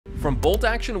From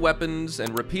bolt-action weapons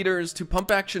and repeaters to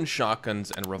pump-action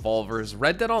shotguns and revolvers,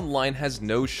 Red Dead Online has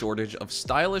no shortage of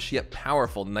stylish yet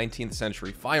powerful 19th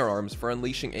century firearms for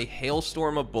unleashing a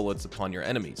hailstorm of bullets upon your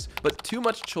enemies. But too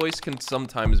much choice can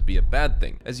sometimes be a bad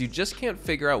thing, as you just can't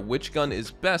figure out which gun is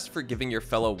best for giving your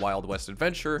fellow Wild West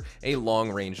adventurer a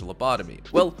long-range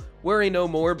lobotomy. Well, worry no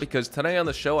more, because today on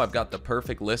the show I've got the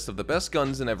perfect list of the best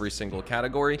guns in every single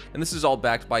category, and this is all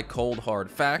backed by cold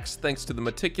hard facts thanks to the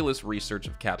meticulous research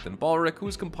of Captain Balric, who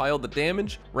has compiled the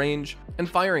damage, range, and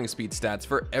firing speed stats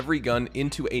for every gun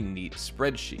into a neat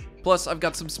spreadsheet. Plus, I've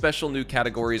got some special new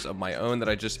categories of my own that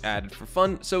I just added for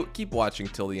fun, so keep watching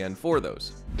till the end for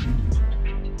those.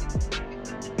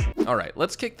 Alright,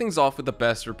 let's kick things off with the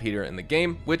best repeater in the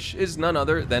game, which is none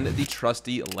other than the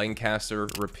trusty Lancaster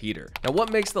Repeater. Now,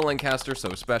 what makes the Lancaster so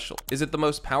special? Is it the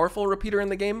most powerful repeater in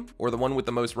the game, or the one with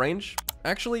the most range?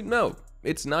 Actually, no.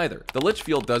 It's neither. The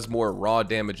Litchfield does more raw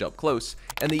damage up close,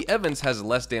 and the Evans has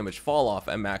less damage fall off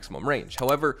at maximum range.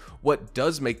 However, what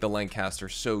does make the Lancaster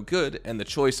so good, and the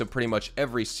choice of pretty much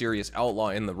every serious outlaw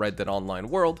in the Red Dead Online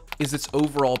world, is its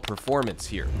overall performance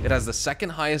here. It has the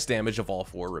second highest damage of all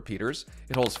 4 repeaters,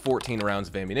 it holds 14 rounds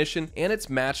of ammunition, and it's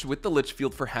matched with the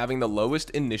Litchfield for having the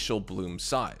lowest initial bloom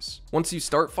size. Once you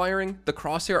start firing, the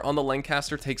crosshair on the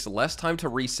Lancaster takes less time to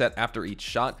reset after each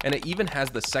shot, and it even has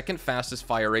the second fastest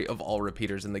fire rate of all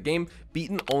repeaters in the game,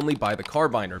 beaten only by the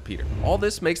carbine repeater. All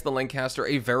this makes the Lancaster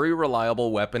a very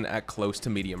reliable weapon at close to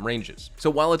medium ranges. So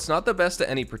while it's not the best at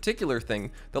any particular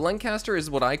thing, the Lancaster is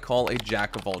what I call a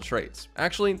jack of all trades.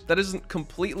 Actually, that isn't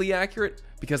completely accurate,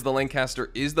 because the Lancaster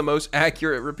is the most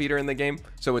accurate repeater in the game,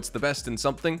 so it's the best in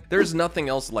something. There's nothing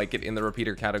else like it in the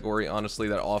repeater category, honestly,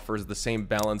 that offers the same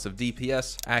balance of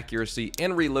DPS, accuracy,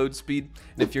 and reload speed.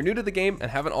 And if you're new to the game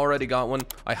and haven't already got one,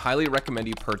 I highly recommend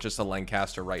you purchase a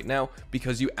Lancaster right now,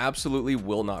 because you absolutely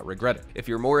will not regret it. If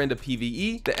you're more into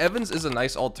PvE, the Evans is a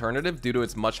nice alternative due to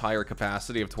its much higher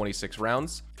capacity of 26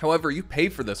 rounds. However, you pay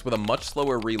for this with a much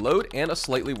slower reload and a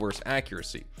slightly worse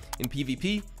accuracy. In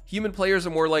PvP, human players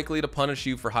are more likely to punish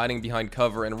you for hiding behind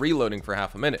cover and reloading for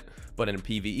half a minute, but in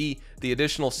PvE, the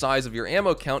additional size of your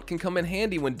ammo count can come in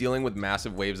handy when dealing with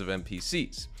massive waves of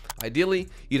NPCs. Ideally,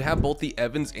 you'd have both the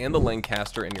Evans and the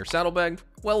Lancaster in your saddlebag,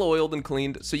 well oiled and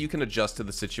cleaned, so you can adjust to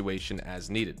the situation as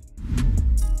needed.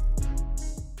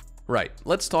 Right,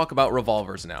 let's talk about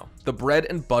revolvers now, the bread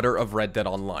and butter of Red Dead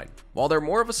Online. While they're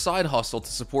more of a side hustle to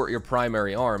support your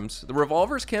primary arms, the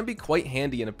revolvers can be quite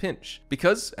handy in a pinch,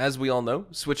 because, as we all know,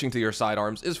 switching to your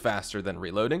sidearms is faster than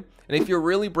reloading, and if you're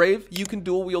really brave, you can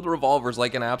dual wield revolvers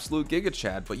like an absolute Giga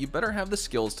Chad, but you better have the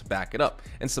skills to back it up,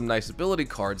 and some nice ability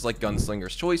cards like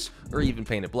Gunslinger's Choice, or even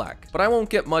Painted Black. But I won't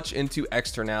get much into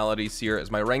externalities here,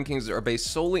 as my rankings are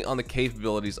based solely on the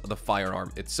capabilities of the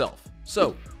firearm itself.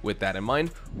 So, with that in mind,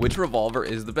 which revolver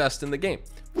is the best in the game?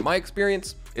 From my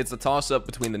experience, it's a toss-up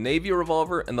between the Navy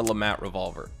revolver and the LeMat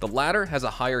revolver. The latter has a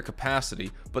higher capacity,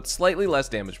 but slightly less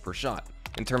damage per shot.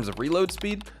 In terms of reload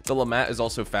speed, the LeMat is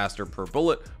also faster per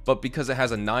bullet, but because it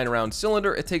has a 9-round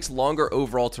cylinder, it takes longer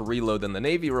overall to reload than the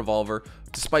Navy revolver,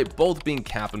 despite both being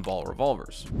cap and ball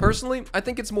revolvers. Personally, I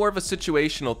think it's more of a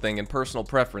situational thing and personal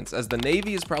preference, as the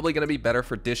Navy is probably going to be better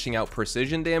for dishing out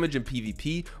precision damage in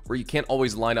PvP, where you can't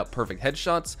always line up perfect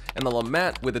headshots, and the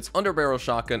LeMat, with its underbarrel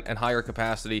shotgun and higher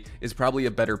capacity, is probably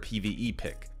a better PvE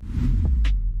pick.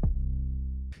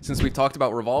 Since we've talked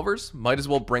about revolvers, might as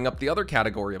well bring up the other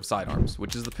category of sidearms,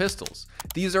 which is the pistols.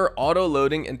 These are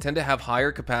auto-loading and tend to have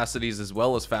higher capacities as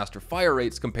well as faster fire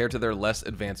rates compared to their less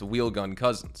advanced wheel gun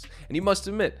cousins. And you must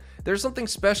admit, there's something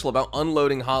special about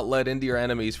unloading hot lead into your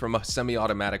enemies from a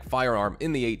semi-automatic firearm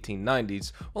in the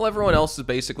 1890s, while everyone else is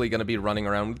basically going to be running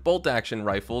around with bolt-action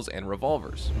rifles and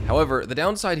revolvers. However, the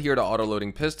downside here to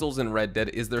auto-loading pistols in Red Dead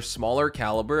is their smaller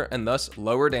caliber and thus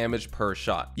lower damage per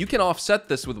shot. You can offset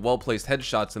this with well-placed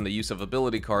headshots and the use of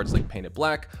ability cards like Painted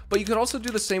Black, but you could also do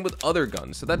the same with other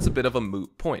guns, so that's a bit of a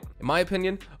moot point. In my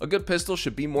opinion, a good pistol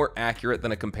should be more accurate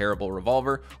than a comparable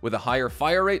revolver, with a higher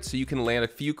fire rate so you can land a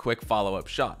few quick follow-up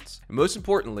shots. And most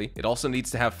importantly, it also needs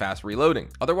to have fast reloading.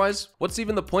 Otherwise, what's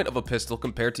even the point of a pistol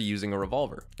compared to using a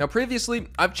revolver? Now previously,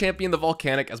 I've championed the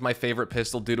Volcanic as my favorite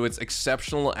pistol due to its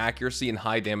exceptional accuracy and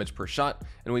high damage per shot,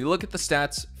 and when you look at the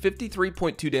stats,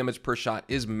 53.2 damage per shot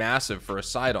is massive for a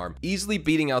sidearm, easily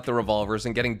beating out the revolvers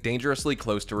and getting dangerously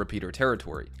close to repeater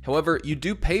territory. However, you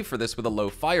do pay for this with a low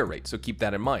fire rate, so keep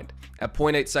that in mind. At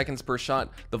 0.8 seconds per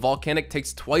shot, the volcanic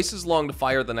takes twice as long to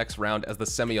fire the next round as the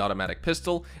semi-automatic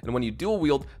pistol, and when you dual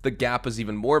wield, the gap is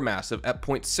even more massive at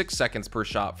 0.6 seconds per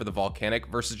shot for the volcanic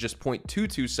versus just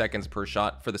 0.22 seconds per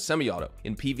shot for the semi-auto.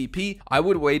 In PvP, I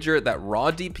would wager that raw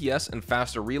DPS and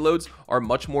faster reloads are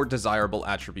much more desirable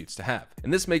attributes to have,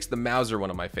 and this makes the Mauser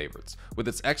one of my favorites, with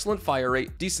its excellent fire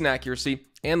rate, decent accuracy,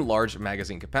 and large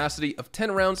magazine capacity of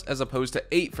 10 rounds as opposed to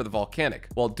 8 for the volcanic.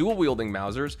 While dual wielding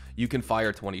Mausers, you can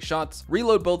fire 20 shots,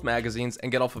 reload both magazines,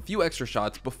 and get off a few extra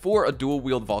shots before a dual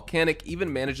wield volcanic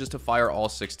even manages to fire all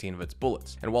 16 of its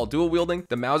bullets. And while dual wielding,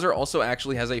 the Mauser also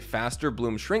actually has a faster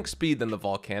bloom shrink speed than the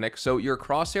volcanic, so your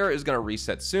crosshair is going to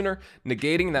reset sooner,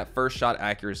 negating that first shot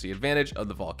accuracy advantage of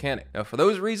the volcanic. Now for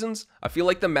those reasons, I feel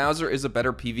like the Mauser is a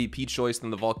better PvP choice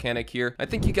than the volcanic here. I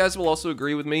think you guys will also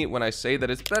agree with me when I say that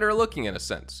it's better looking in a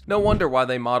sense. No wonder why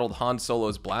they modeled Han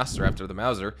Solo's blaster after the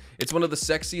Mauser. It's one of the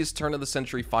sexiest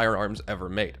turn-of-the-century firearms ever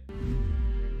made.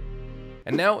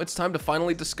 And now it's time to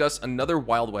finally discuss another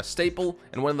Wild West staple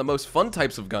and one of the most fun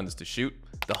types of guns to shoot,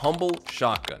 the humble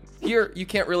shotgun. Here, you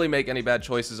can't really make any bad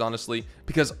choices, honestly,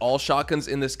 because all shotguns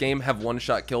in this game have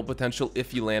one-shot kill potential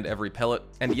if you land every pellet.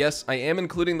 And yes, I am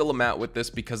including the LeMat with this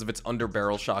because of its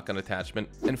under-barrel shotgun attachment.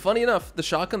 And funny enough, the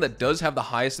shotgun that does have the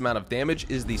highest amount of damage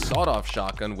is the sawed-off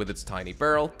shotgun with its tiny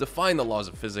barrel, defying the laws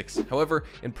of physics. However,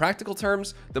 in practical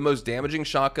terms, the most damaging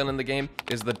shotgun in the game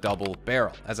is the double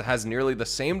barrel, as it has nearly the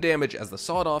same damage as the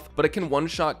sawed-off, but it can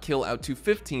one-shot kill out to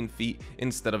 15 feet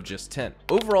instead of just 10.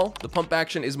 Overall, the pump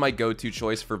action is my go-to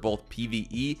choice for both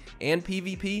PvE and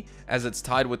PvP, as it's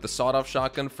tied with the sawed-off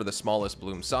shotgun for the smallest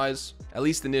bloom size, at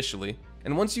least initially.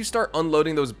 And once you start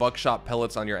unloading those buckshot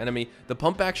pellets on your enemy, the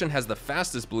pump action has the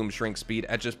fastest bloom shrink speed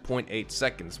at just 0.8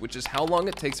 seconds, which is how long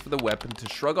it takes for the weapon to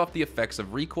shrug off the effects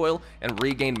of recoil and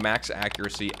regain max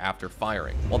accuracy after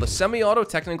firing. While the semi-auto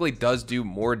technically does do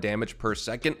more damage per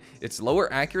second, its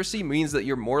lower accuracy means that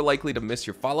you're more likely to miss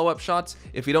your follow-up shots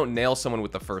if you don't nail someone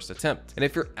with the first attempt. And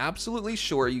if you're absolutely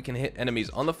sure you can hit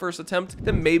enemies on the first attempt,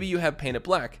 then maybe you have painted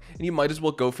black, and you might as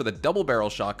well go for the double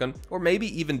barrel shotgun, or maybe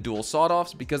even dual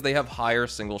sawed-offs because they have higher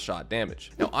single shot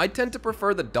damage. Now I tend to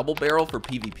prefer the double barrel for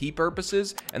PvP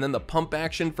purposes and then the pump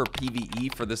action for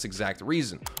PvE for this exact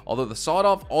reason, although the sawed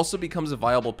off also becomes a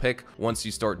viable pick once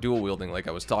you start dual wielding like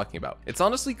I was talking about. It's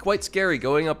honestly quite scary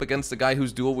going up against a guy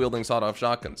who's dual wielding sawed off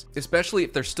shotguns, especially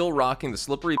if they're still rocking the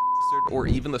slippery bastard or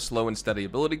even the slow and steady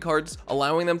ability cards,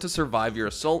 allowing them to survive your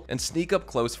assault and sneak up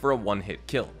close for a one-hit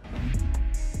kill.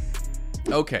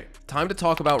 Okay, time to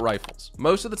talk about rifles.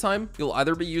 Most of the time, you'll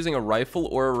either be using a rifle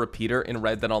or a repeater in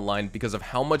Red Dead Online because of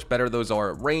how much better those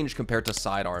are at range compared to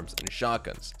sidearms and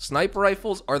shotguns. Sniper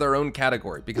rifles are their own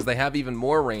category because they have even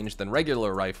more range than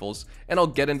regular rifles, and I'll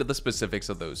get into the specifics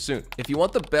of those soon. If you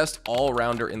want the best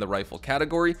all-rounder in the rifle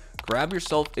category, grab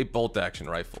yourself a bolt-action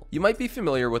rifle. You might be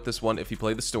familiar with this one if you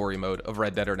play the story mode of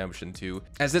Red Dead Redemption 2,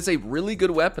 as it's a really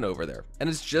good weapon over there, and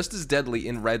it's just as deadly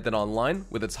in Red Dead Online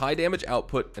with its high damage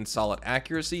output and solid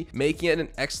accuracy, making it an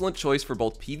excellent choice for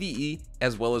both PvE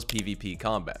as well as PvP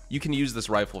combat. You can use this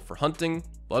rifle for hunting,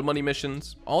 blood money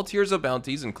missions, all tiers of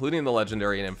bounties including the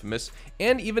legendary and infamous,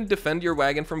 and even defend your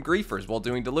wagon from griefers while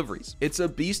doing deliveries. It's a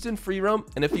beast in free roam,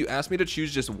 and if you ask me to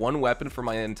choose just one weapon for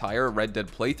my entire Red Dead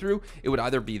playthrough, it would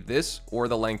either be this or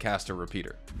the Lancaster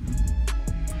Repeater.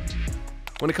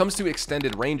 When it comes to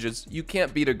extended ranges, you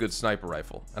can't beat a good sniper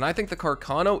rifle, and I think the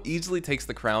Carcano easily takes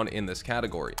the crown in this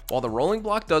category. While the rolling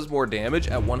block does more damage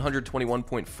at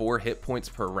 121.4 hit points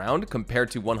per round compared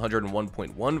to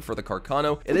 101.1 for the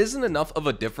Carcano, it isn't enough of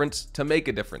a difference to make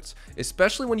a difference,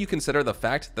 especially when you consider the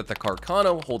fact that the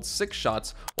Carcano holds 6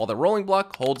 shots while the rolling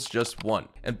block holds just 1,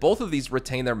 and both of these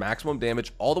retain their maximum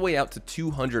damage all the way out to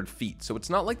 200 feet, so it's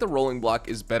not like the rolling block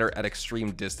is better at extreme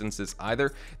distances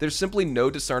either. There's simply no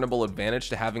discernible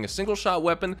advantage to having a single shot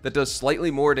weapon that does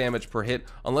slightly more damage per hit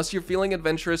unless you're feeling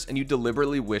adventurous and you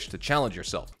deliberately wish to challenge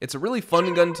yourself. It's a really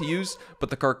fun gun to use, but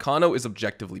the Carcano is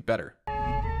objectively better.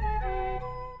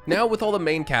 Now with all the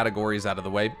main categories out of the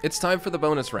way, it's time for the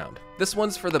bonus round. This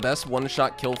one's for the best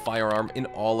one-shot kill firearm in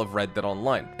all of Red Dead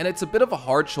Online, and it's a bit of a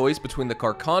hard choice between the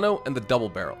Carcano and the double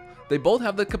barrel. They both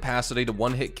have the capacity to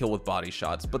one-hit kill with body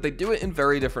shots, but they do it in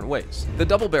very different ways. The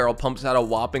double barrel pumps out a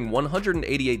whopping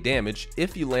 188 damage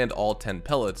if you land all 10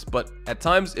 pellets, but at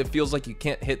times it feels like you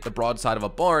can't hit the broadside of a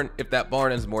barn if that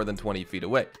barn is more than 20 feet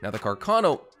away. Now the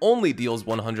Carcano only deals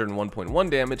 101.1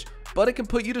 damage, but it can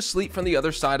put you to sleep from the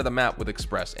other side of the map with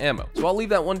express ammo. So I'll leave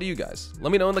that one to you guys.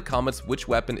 Let me know in the comments which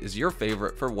weapon is your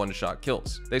favorite for one-shot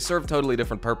kills. They serve totally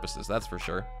different purposes, that's for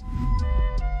sure.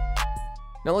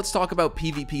 Now let's talk about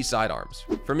PvP sidearms.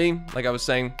 For me, like I was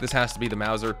saying, this has to be the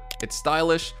Mauser. It's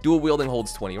stylish, dual wielding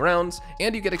holds 20 rounds,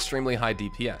 and you get extremely high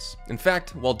DPS. In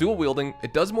fact, while dual wielding,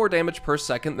 it does more damage per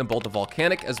second than both the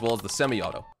volcanic as well as the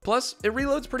semi-auto. Plus, it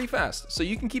reloads pretty fast, so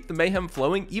you can keep the mayhem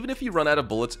flowing even if you run out of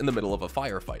bullets in the middle of a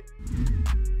firefight.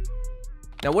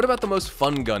 Now what about the most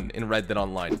fun gun in Red Dead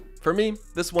Online? For me,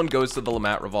 this one goes to the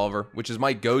Revolver, which is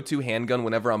my go-to handgun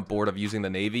whenever I'm bored of using the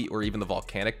Navy or even the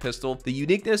volcanic pistol. The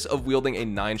uniqueness of wielding a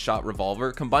 9-shot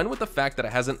revolver, combined with the fact that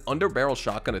it has an underbarrel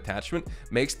shotgun attachment,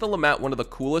 makes the one of the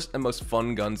coolest and most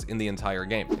fun guns in the entire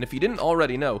game. And if you didn't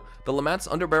already know, the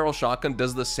underbarrel shotgun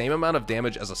does the same amount of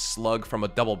damage as a slug from a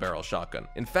double-barrel shotgun.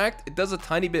 In fact, it does a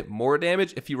tiny bit more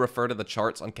damage if you refer to the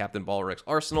charts on Captain Balric's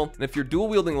arsenal, and if you're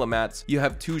dual-wielding Lamats, you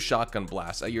have 2 shotgun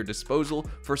blasts at your disposal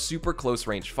for super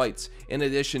close-range fights, in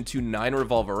addition to 9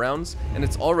 revolver rounds, and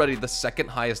it's already the second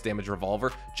highest damage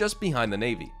revolver, just behind the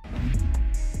Navy.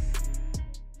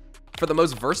 For the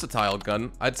most versatile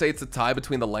gun, I'd say it's a tie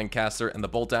between the Lancaster and the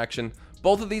bolt action.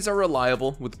 Both of these are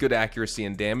reliable with good accuracy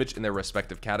and damage in their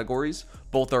respective categories.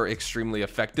 Both are extremely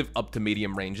effective up to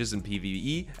medium ranges in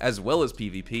PvE as well as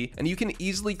PvP, and you can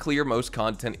easily clear most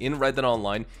content in Red Dead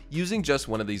Online using just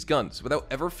one of these guns without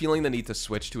ever feeling the need to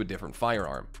switch to a different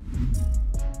firearm.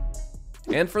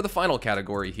 And for the final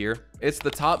category here, it's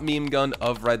the top meme gun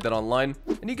of Red Dead Online,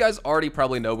 and you guys already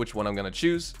probably know which one I'm gonna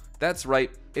choose. That's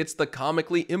right, it's the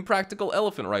comically impractical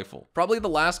elephant rifle. Probably the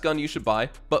last gun you should buy,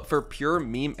 but for pure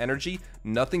meme energy,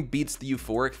 nothing beats the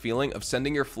euphoric feeling of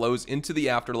sending your flows into the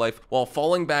afterlife while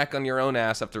falling back on your own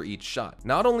ass after each shot.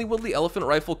 Not only will the elephant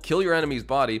rifle kill your enemy's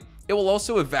body, it will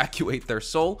also evacuate their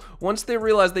soul once they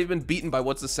realize they've been beaten by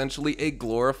what's essentially a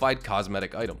glorified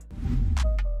cosmetic item.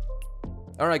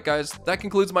 Alright guys, that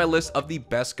concludes my list of the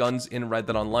best guns in Red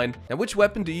Dead Online. And which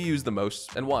weapon do you use the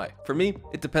most and why? For me,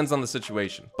 it depends on the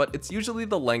situation, but it's usually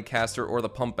the Lancaster or the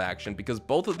pump action because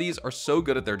both of these are so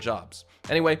good at their jobs.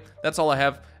 Anyway, that's all I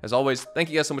have. As always,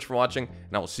 thank you guys so much for watching,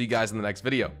 and I will see you guys in the next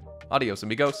video. Adios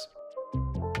amigos.